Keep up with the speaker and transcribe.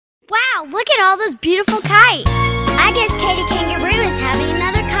Wow, look at all those beautiful kites. I guess Katy Kangaroo is having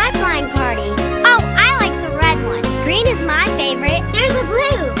another kite flying party. Oh, I like the red one. Green is my favorite. There's a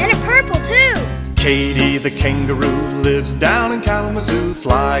blue. And a purple, too. Katy the kangaroo lives down in Kalamazoo,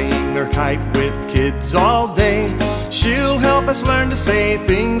 flying her kite with kids all day. She'll help us learn to say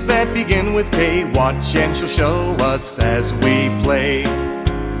things that begin with K. Watch and she'll show us as we play.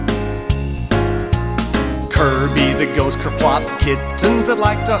 Kirby the ghost kerplop, kittens that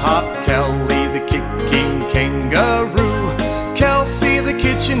like to hop, Kelly the kicking kangaroo, Kelsey the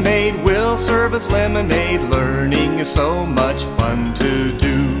kitchen maid will serve us lemonade. Learning is so much fun to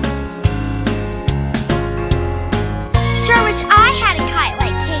do. Sure wish I had a kite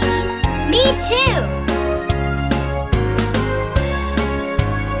like Katy's. Me too!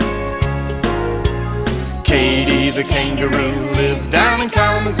 Katy the kangaroo lives down in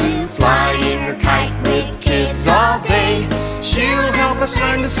Kalamazoo, flying her kite with kids all day. She'll help us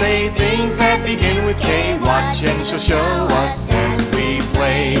learn to say things that begin with K. Watch and she'll show us as we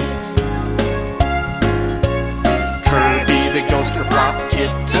play. Kirby the ghost kerplop,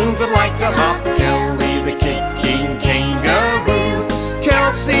 kittens that like to hop, Kelly the kicking kangaroo,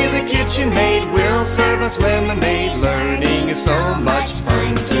 Kelsey the kitchen maid will serve us lemonade. Learning is so much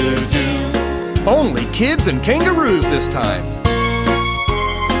fun to do. Only kids and kangaroos this time.